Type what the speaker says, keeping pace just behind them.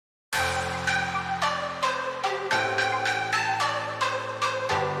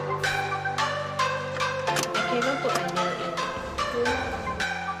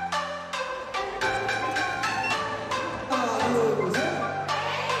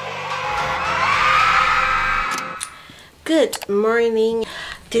Good morning.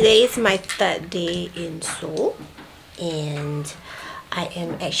 Today is my third day in Seoul and I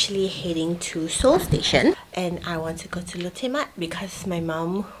am actually heading to Seoul Station and I want to go to Lotte Mart because my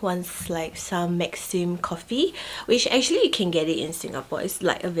mom wants like some Maxim coffee, which actually you can get it in Singapore. It's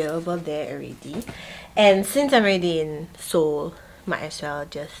like available there already. And since I'm already in Seoul, might as well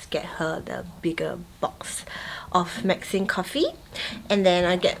just get her the bigger box of Maxim coffee, and then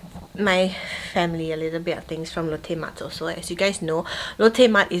I get my family a little bit of things from Lotte Mart also. As you guys know, Lotte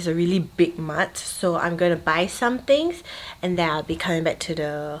Mart is a really big mart, so I'm going to buy some things and then I'll be coming back to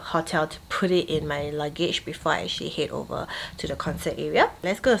the hotel to put it in my luggage before I actually head over to the concert area.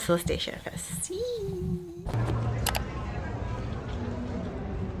 Let's go to Seoul Station first. See?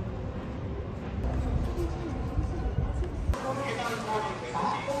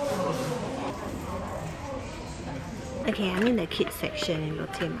 Okay, I'm in the kids section in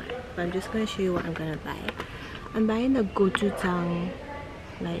Lotte Mart. I'm just going to show you what I'm going to buy. I'm buying the gochujang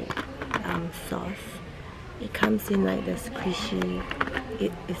sauce. It comes in like the squishy.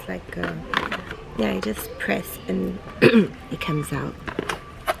 It's like yeah, you just press and it comes out.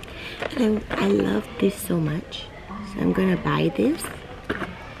 And I love this so much, so I'm going to buy this.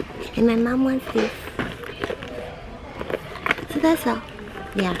 And my mom wants this. So that's all.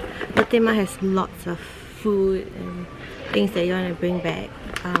 Yeah, Lotte Mart has lots of food and things that you want to bring back,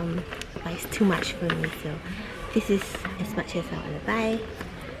 but it's too much for me, so this is as much as I want to buy.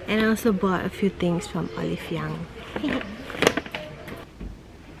 And I also bought a few things from Olive Young.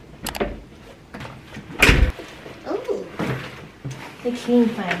 Oh, they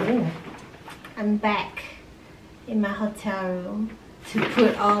cleaned my room. I'm back in my hotel room to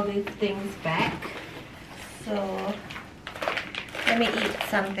put all these things back, so let me eat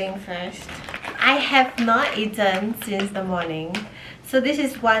something first. I have not eaten since the morning, so this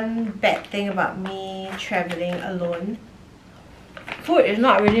is one bad thing about me traveling alone. Food is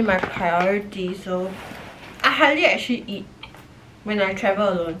not really my priority, so I hardly actually eat when I travel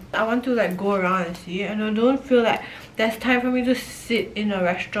alone. I want to like go around and see, and I don't feel like there's time for me to sit in a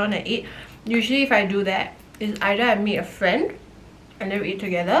restaurant and eat. Usually if I do that, it's either I meet a friend and then we eat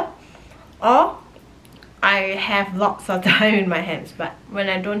together, or I have lots of time in my hands. But when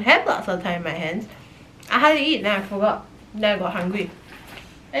I don't have lots of time in my hands, I hardly eat, then I forgot, then I got hungry.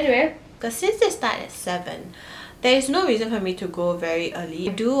 Anyway, because since they start at 7, there is no reason for me to go very early.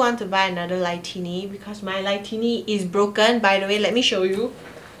 I do want to buy another Lightini because my Lightini is broken. By the way, let me show you.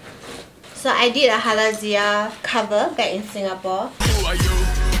 So I did a HANA'S cover back in Singapore. Who are you?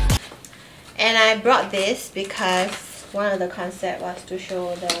 And I brought this because one of the concepts was to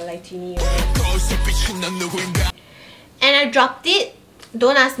show the Lightini unit. And I dropped it.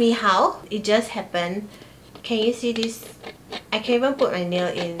 Don't ask me how. It just happened. Can you see this? I can't even put my nail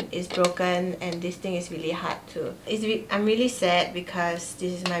in. It's broken and this thing is really hard to. I'm really sad because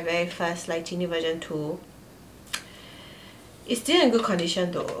this is my very first Lightini version 2. It's still in good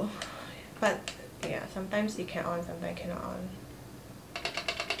condition though. But yeah, sometimes it can on, sometimes it cannot on.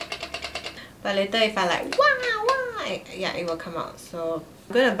 But later if I like yeah, it will come out. So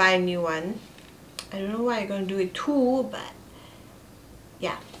I'm gonna buy a new one. I don't know why I'm gonna do it too, but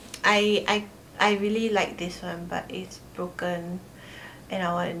yeah, I really like this one, but it's broken and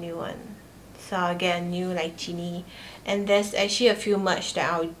I want a new one, so I'll get a new Lightini. And there's actually a few merch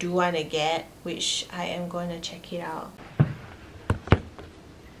that I do want to get, which I am going to check it out.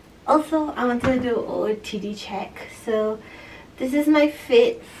 Also, I wanted to do OOTD check. So this is my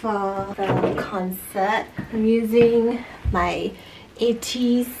fit for the concert. I'm using my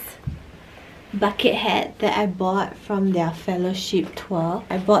ATEEZ bucket hat that I bought from their fellowship tour.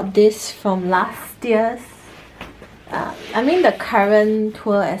 I bought this from last year's, the current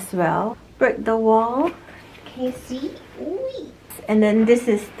tour as well. Break the wall. Can you see? Ooh. And then this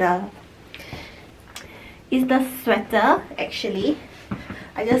is the sweater actually.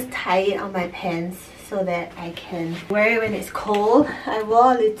 I just tie it on my pants so that I can wear it when it's cold. I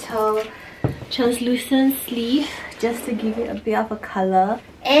wore a little translucent sleeve just to give it a bit of a color.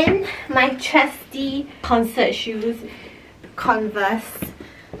 And my trusty concert shoes, Converse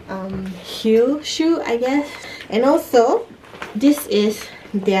heel shoe, I guess. And also, this is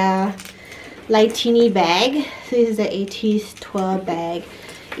their Lightini bag. So this is the ATEEZ tour bag.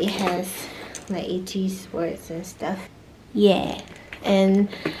 It has like ATEEZ words and stuff. Yeah. And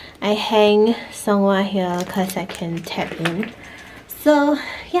I hang somewhere here because I can tap in. So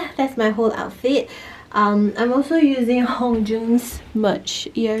yeah, that's my whole outfit. I'm also using Hongjoong's merch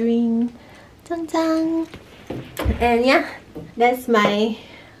earring. Zang zang. And yeah, that's my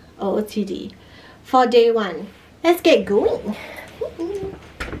OOTD for day 1. Let's get going.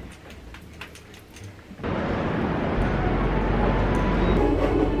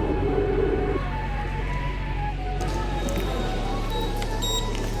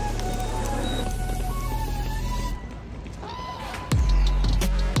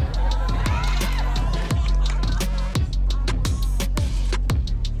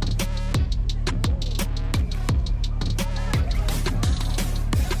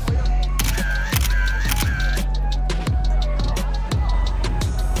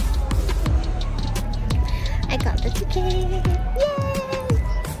 이렇게.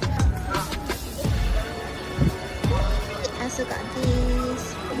 아수가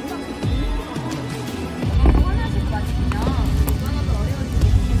디스.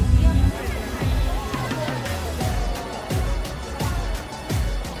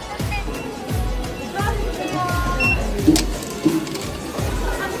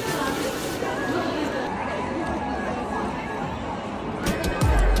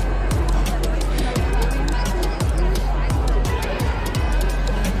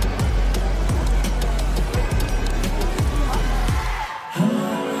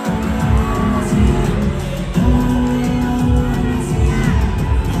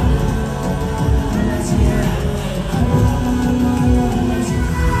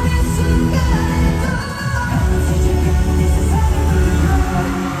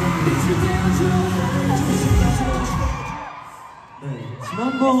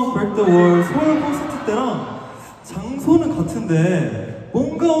 지난번 브레이크 서울 콘서트 때랑 장소는 같은데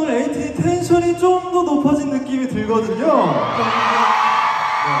뭔가 오늘 ATEEZ 텐션이 좀 더 높아진 느낌이 들거든요.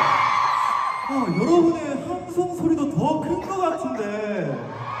 여러분의 함성 소리도 더 큰 것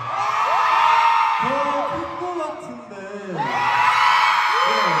같은데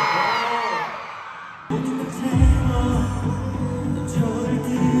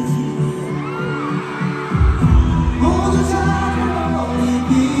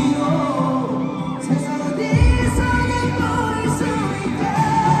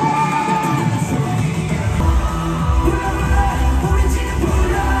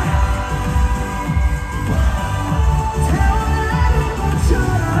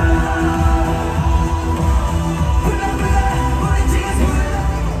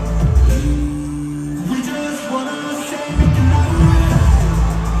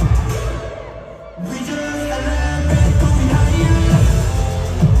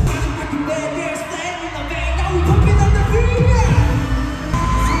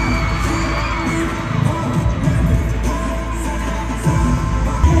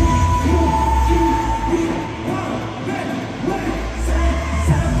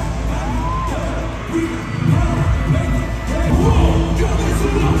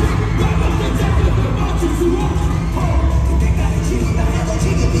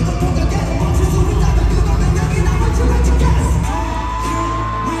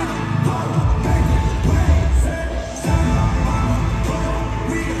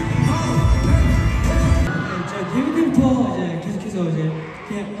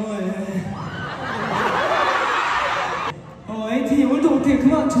ATEEZ 오늘도 어떻게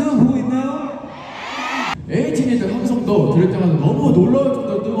그만 쳐다보고 있나요? ATEEZ들 함성도 들을 때마다 너무 놀라울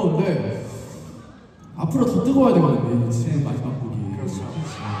정도로 뜨거운데 앞으로 더 뜨거워야 되거든요. 지금 마지막 곡이. 그렇죠.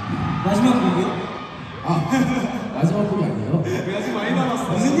 마지막 곡이요? 마지막 곡이 아니에요. 왜 아직 많이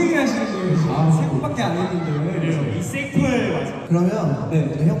남았어? 무슨 얘기 하시는 거예요? 지금 세 곡밖에 안 했는데. 이 세트의 마지막. 그러면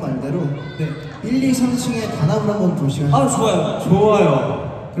형 말대로 1, 2, 3층에 단합을 한번 보시면.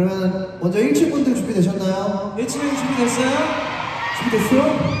 좋아요. 그러면 먼저 1층 분들 준비되셨나요? 1층 준비됐어요? 준비됐어요?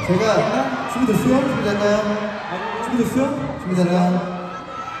 제가 준비됐어요? 준비됐나요?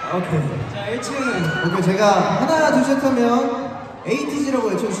 오케이. 자 1층은 오케이, 제가 하나 둘 셋 하면 ATEEZ라고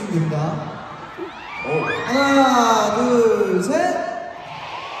외쳐주시면 됩니다. 하나 둘 셋.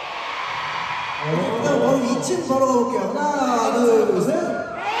 그다음 바로 2층 바로 가볼게요. 하나 둘 셋.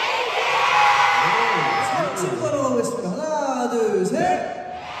 3층 바로 가보겠습니다. 하나 둘 셋.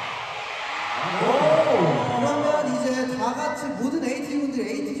 그러면 이제 다 같이 모든 ATEEZ 분들이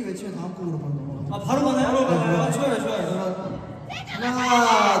ATEEZ 외치면 다음 곡으로 바로 넘어가죠. 바로 가나요? 네, 좋아요.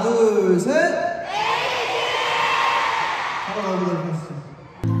 하나 둘 셋. 바로 가보도록 하겠습니다.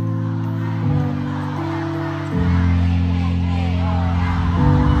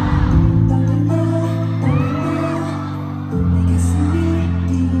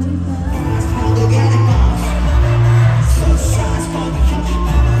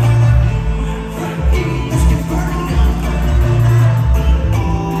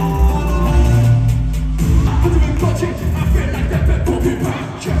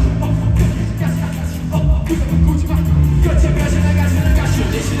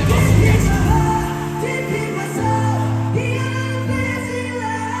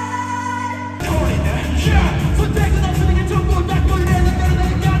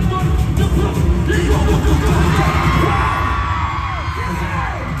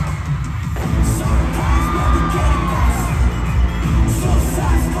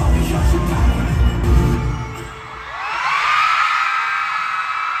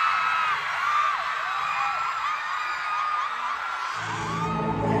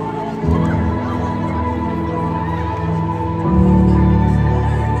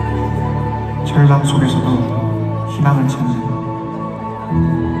 절망 속에서도 희망을 찾는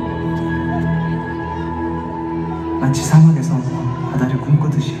마치 사막에서 바다를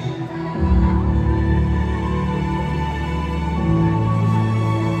꿈꾸듯이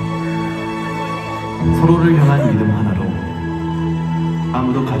서로를 향한 믿음 하나로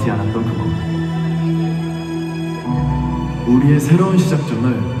아무도 가지 않았던 그곳, 우리의 새로운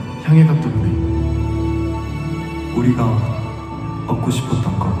시작점을 향해 갔던 우리가 얻고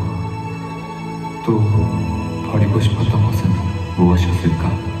싶었던 것, 또 버리고 싶었던 것은 무엇이었을까?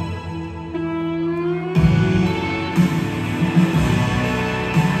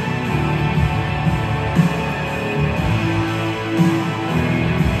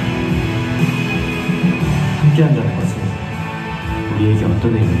 함께한다는 것은 우리에게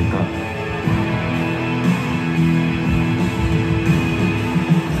어떤 의미일까?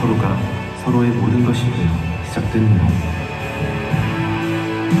 서로가 서로의 모든 것이 되어 시작된 것.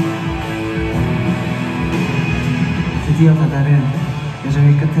 드디어 다다른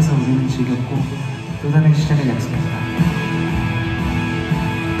여정의 끝에서 우리는 즐겼고 또 다른 시작을 약속했다.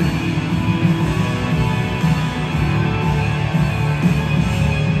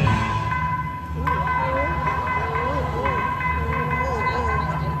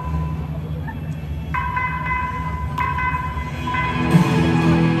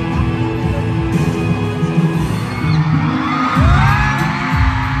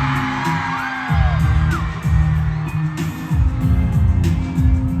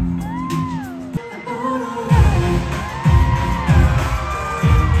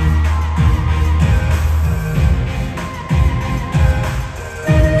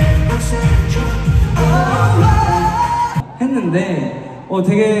 했는데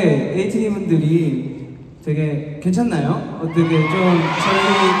되게 에이티니 분들이 되게 괜찮나요? 되게 좀 저희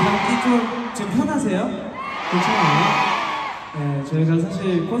감기 좀 지금 편하세요? 괜찮아요? 네, 저희가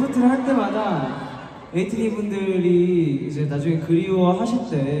사실 콘서트를 할 때마다 에이티니 분들이 이제 나중에 그리워하실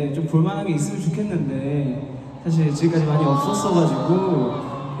때 좀 볼만한 게 있으면 좋겠는데 사실 지금까지 많이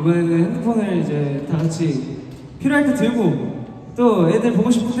없었어가지고 이번에는 핸드폰을 이제 다 같이 필요할 때 들고 또 애들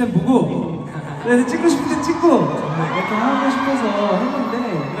보고 싶을 때 보고 애들 찍고 싶을 때 찍고 이렇게 하고 싶어서 했는데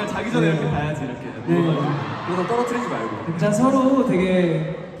그냥 자기 전에 이렇게 봐야지 이렇게. 네. 그러다 떨어뜨리지 말고. 진짜 서로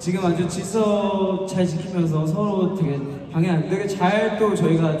되게 지금 아주 질서 잘 지키면서 서로 되게 방해 안 되게 잘 또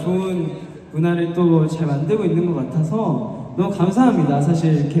저희가 좋은 문화를 또 잘 만들고 있는 것 같아서 너무 감사합니다.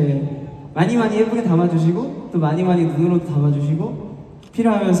 사실 이렇게 많이 예쁘게 담아주시고 또 많이 눈으로 담아주시고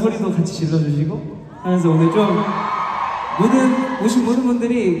필요하면 소리도 같이 질러주시고 하면서 오늘 좀 오신 모든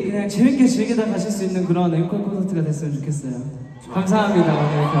분들이 그냥 재밌게 즐기다 가실 수 있는 그런 앵콜 콘서트가 됐으면 좋겠어요. 감사합니다.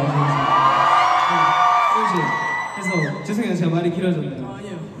 오늘 이렇게 와주셔서. 그래서 죄송해요. 제가 말이 길어졌네요.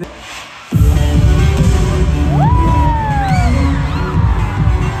 아니요. 네.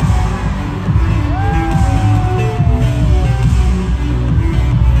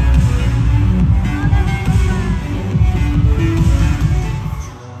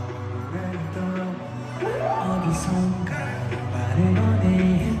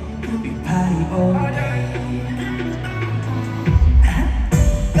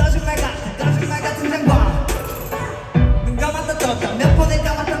 거짓말 같은 장관 눈 감았다 떴다 몇 번을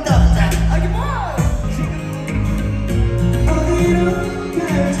감았다 떴다 아기 뭐 어디로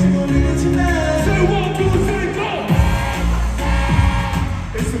갈지 모르겠지만 Say 1, 2, 3, go!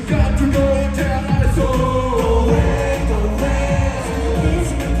 It's got to go down on the soul Go away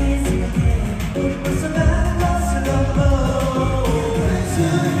우리 벌써 많은 것을 넘어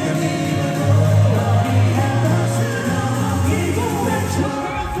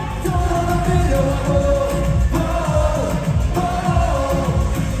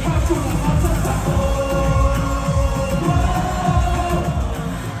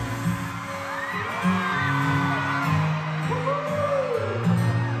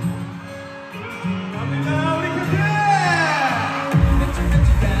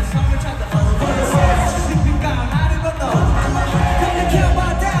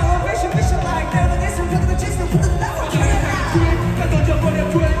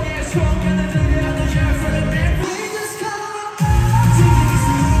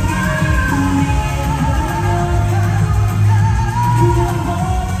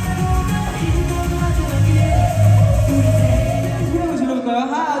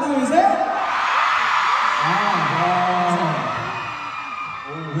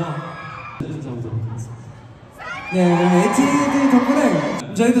네, ATEEZ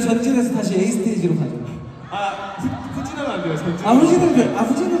덕분에 저희도 전진해서 다시 A 스테이지로 가죠. 후진하면 안 돼요.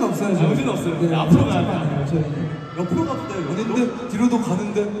 후진은 없어요. 후진은 없어요. 네, 앞으로 가야 돼요. 저희. 옆으로 가도 돼요. 근데 뒤로도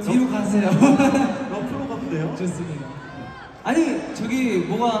가는데 뒤로 가세요. 옆으로 가도 돼요. 좋습니다. 아니 저기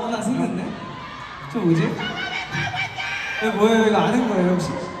뭐가 하나 생겼네. 저 뭐지? 이거 뭐예요? 이거 아는 거예요 혹시?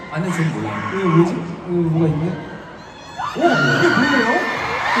 아니 전 몰라요. 이거 뭐지? 이거 뭐가 있네? 오! 이게 뭐예요?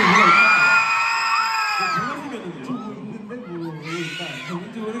 이게 뭐가 있다? 뭐 있는데 뭐 있다.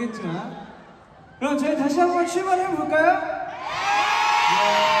 뭔지 모르겠지만 그럼 저희 다시 한번 출발해 볼까요?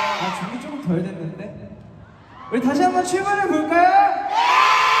 아 준비 조금 덜 됐는데 우리 다시 한번 출발해 볼까요?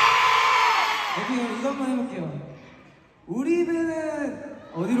 오케이 이거 한번 해볼게요. 우리 배는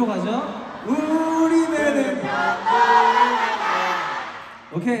어디로 가죠? 우리 배는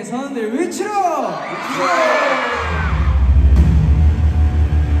오케이 선원들 위치로!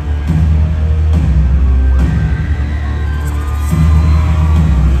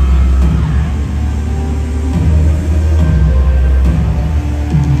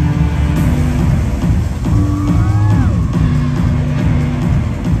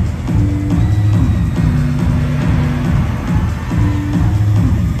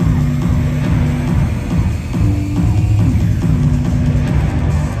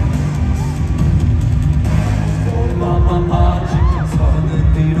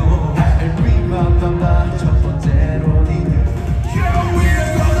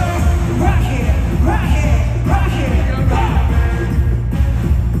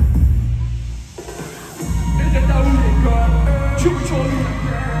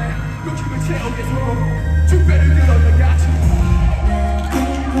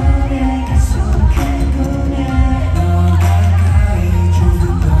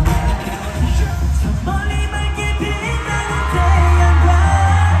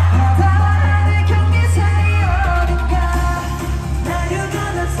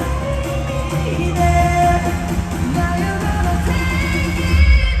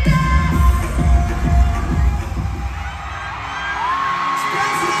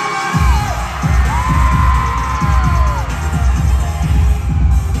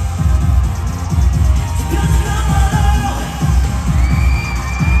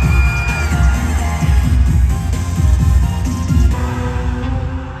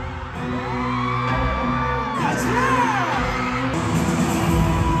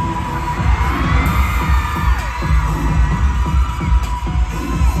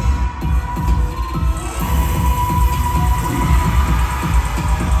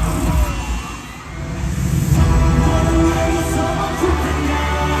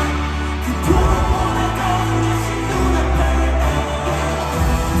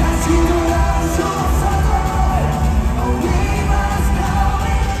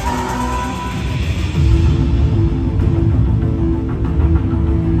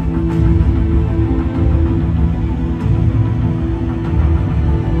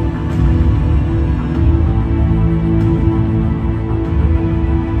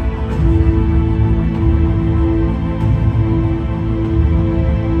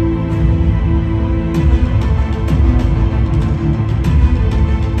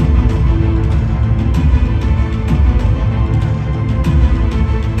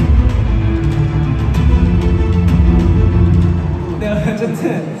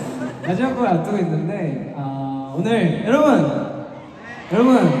 마지막 걸 앞두고 있는데 오늘 여러분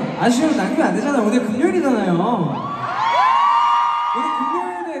아쉬움 남기면 안 되잖아요. 오늘 금요일이잖아요. 오늘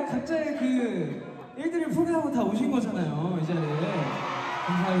금요일에 각자의 그 일들을 포기하고 다 오신 거잖아요. 이 자리에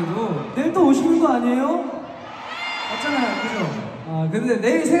감사하게도 내일 또 오시는 거 아니에요? 맞잖아요, 그죠? 근데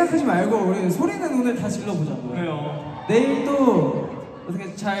내일 생각하지 말고 우리 소리는 오늘 다 질러보자고요. 그래요. 내일 또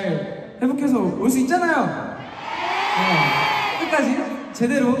어떻게 잘 회복해서 올 수 있잖아요. 끝까지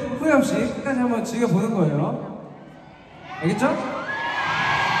제대로 후회 없이 끝까지 한번 즐겨보는 거예요. 알겠죠?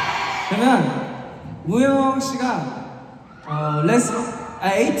 그러면 우영 씨가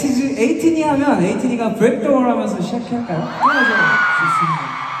에이티니 하면 에이티니가 브레이크다운 하면서 시작할까요? 좋아요. 좋습니다.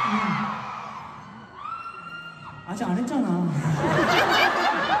 아직 안 했잖아.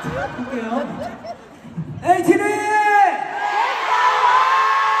 볼게요. 에이티니!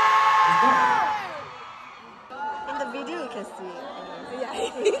 In the video you can see it. Yeah.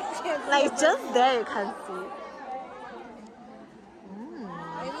 Like just there you can see it.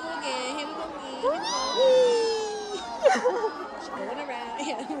 Going around.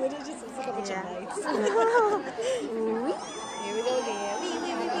 Yeah, we'll just look up at your lights. Here we go again. Wee.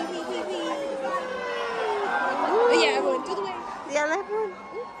 Oh, yeah, everyone, do the way. Yeah, everyone.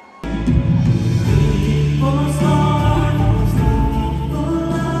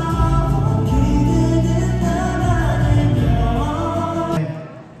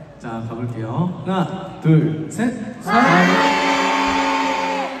 자, 가볼게요. 하나, 둘, 셋.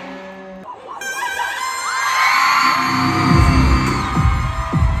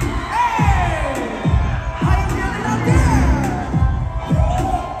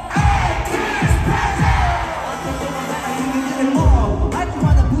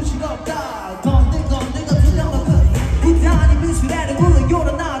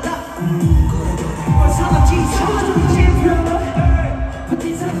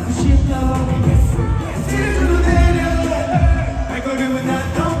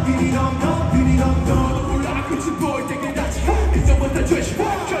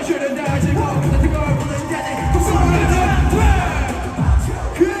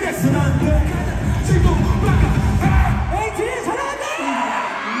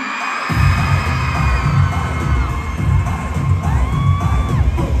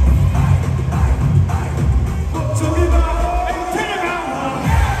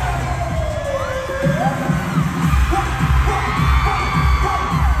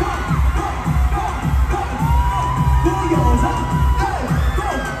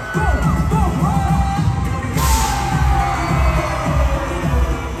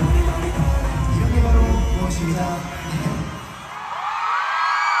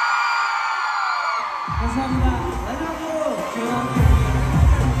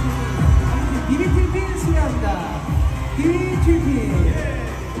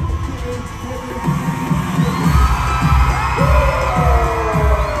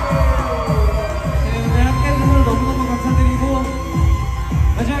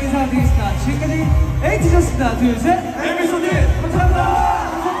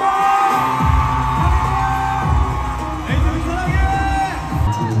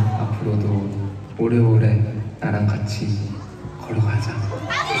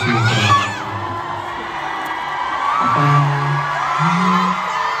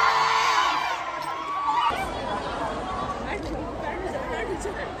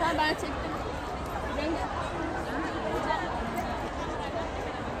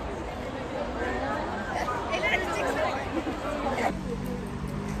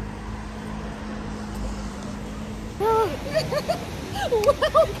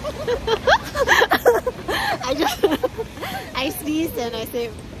 I sneezed and I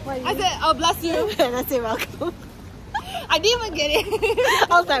said, I said, oh, bless you. and I said, welcome. I didn't even get it.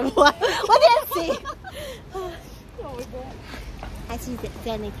 I was like, what? What did I say? Oh my god. I see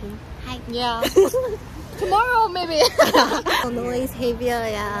anything. Hi. Yeah. Tomorrow, maybe. The noise heavier,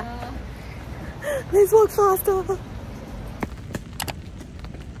 yeah. Let's walk faster.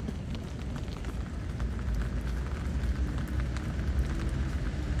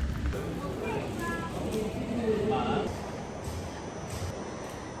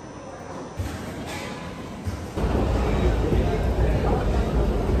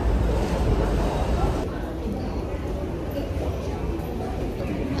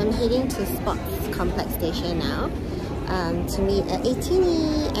 I'm heading to Sports Complex Station now to meet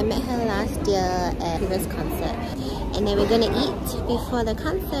ATEEZ. I met her last year at previous concert, and then we're gonna eat before the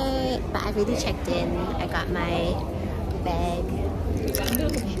concert. But I've already checked in. I got my bag.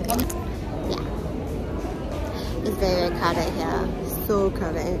 Yeah, it's very crowded here. So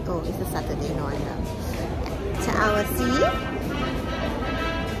crowded. And, oh, it's a Saturday, no wonder. So I will see you.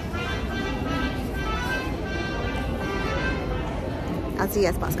 I'll see you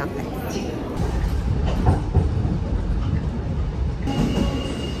at Sports Complex.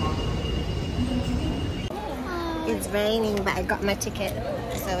 It's raining, but I got my ticket.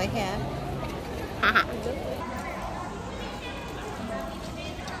 It's over here. Haha.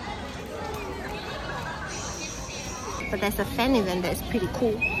 But there's a fan event that's pretty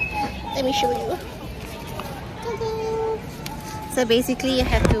cool. Let me show you. Ta-da! So basically you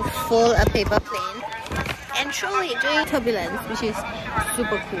have to fold a paper plane and throw it during turbulence, which is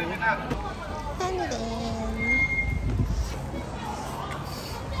super cool.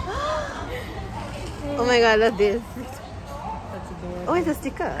 Oh my god, look at this. Oh, it's a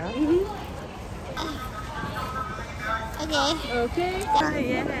sticker. Okay. Okay.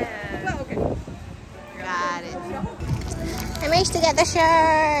 Yeah. Okay. Got it. I managed to get the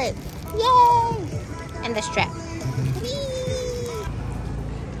shirt. Yay! And the strap.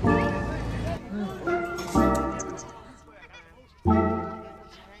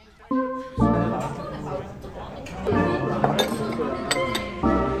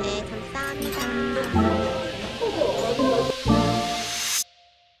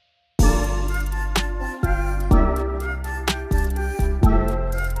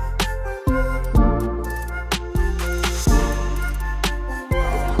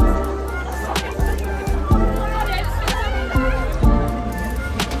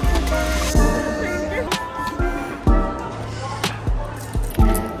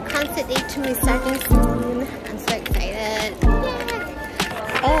 Is starting soon. I'm so excited.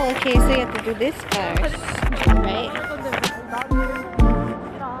 Yeah. Oh, okay, so you have to do this first, right?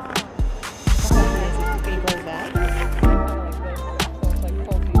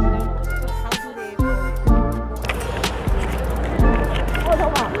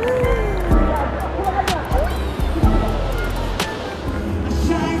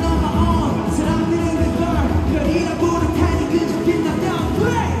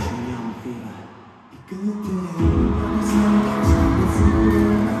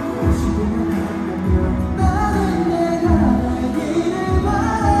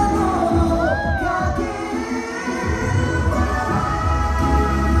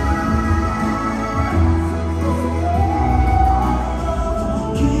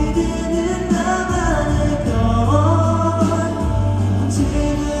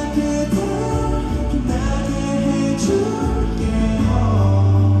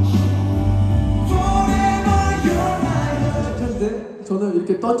 저는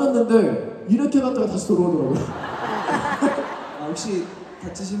이렇게 던졌는데 이렇게 갔다가 다시 돌아오더라고요. 아, 혹시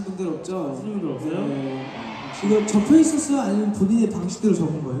다치신 분들 없죠? 다치신 분들 없어요? 네. 이거 접혀 있었어요? 아니면 본인의 방식대로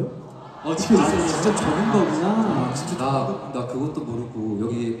적은 거예요? 진짜 적은 거구나. 진짜 나 그것도 모르고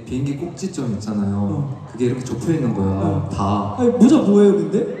여기 비행기 꼭지점 있잖아요. 그게 이렇게 접혀 있는 거야. 다. 아니, 모자 뭐예요,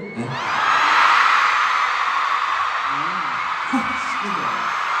 근데? 네?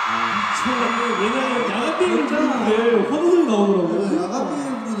 왜냐면 야간 비행을 부르는데 환호성이 나오더라고요. 야간 비행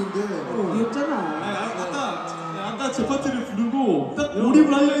부르는데 귀엽잖아. 아까 제 파트를 부르고 딱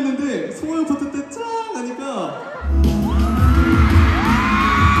몰입을 하려 했는데 송호영 파트 때 짱 하니까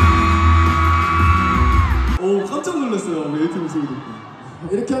오 깜짝 놀랐어요. 우리 에이티 목소리 듣고.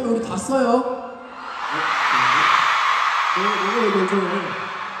 이렇게 하면 우리 다 써요. 너가 왜 결정해?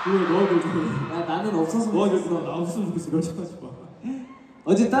 왜 너가 결정해? 나는 없어서 너가 못했어. 결정해. 나 없으면 좋겠어. 결정하지 마.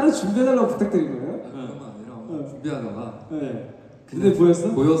 어제 따로 준비해달라고 부탁드린 거예요? 그런 거 아니라 준비하다가 네. 근데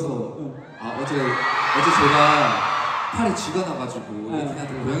보였어? 보여서 어제 제가 팔에 쥐가 나가지고 네.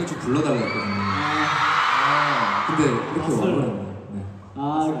 애들한테 고양이 좀 불러달라 했거든요. 근데 이렇게 와버렸네. 네.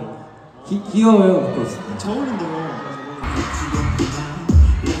 아 귀여워요. 잘 어울린대요.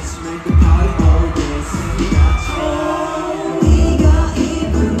 네가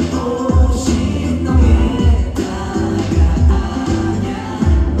입은 옷이 너의 다가 아냐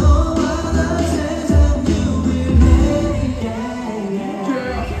너와 나 세상 유일해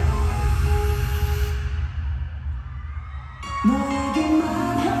너에게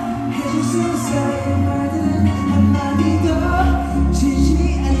말해줄 수 있을 말들은 한마디도 진심이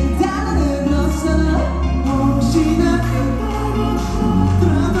아니다는 없어 혹시나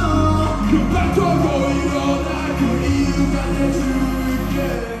그러더라도 금방 돌고 일어나 그 이유가 내줄게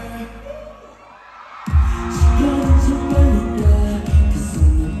시간은 순간이야 그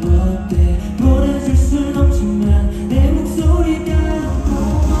손은 어때 보내줄 순 없지만 내 목소리가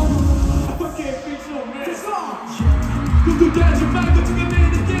밖에 필수 없네 꿈꾸지 말고 지금 내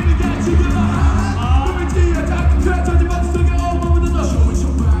느낌을 같이 들어봐 너의 뒤에 자꾸 펼쳐진 머릿속에 어머무는 너 쇼미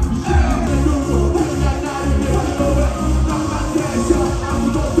쇼파 내 눈으로 그냥 나를 내려놓아 너만 대서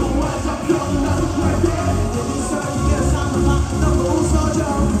아무도 도와줘 편은 나도 그래 내 사이에서 너무 웃어줘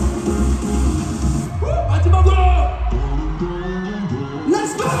마지막으로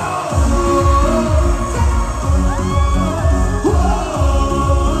Let's go!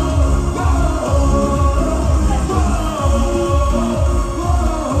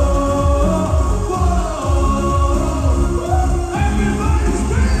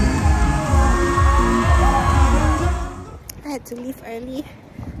 I had to leave early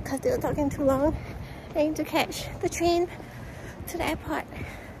because they were talking too long. I need to catch the train to the airport.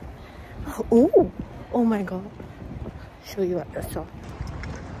 Oh my god. Show you what I saw.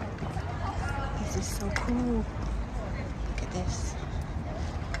 This is so cool. Look at this.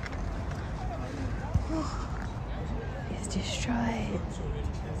 It's destroyed.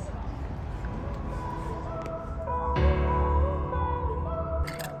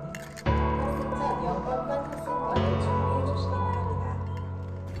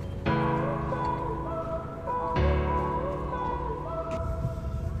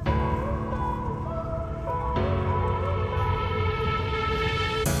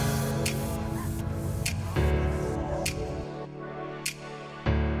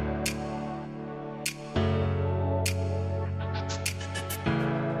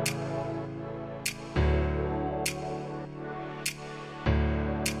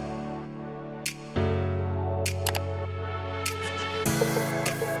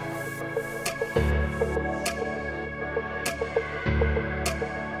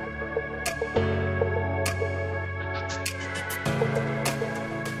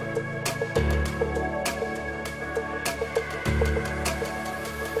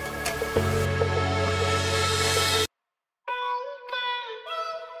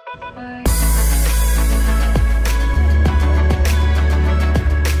 Bye.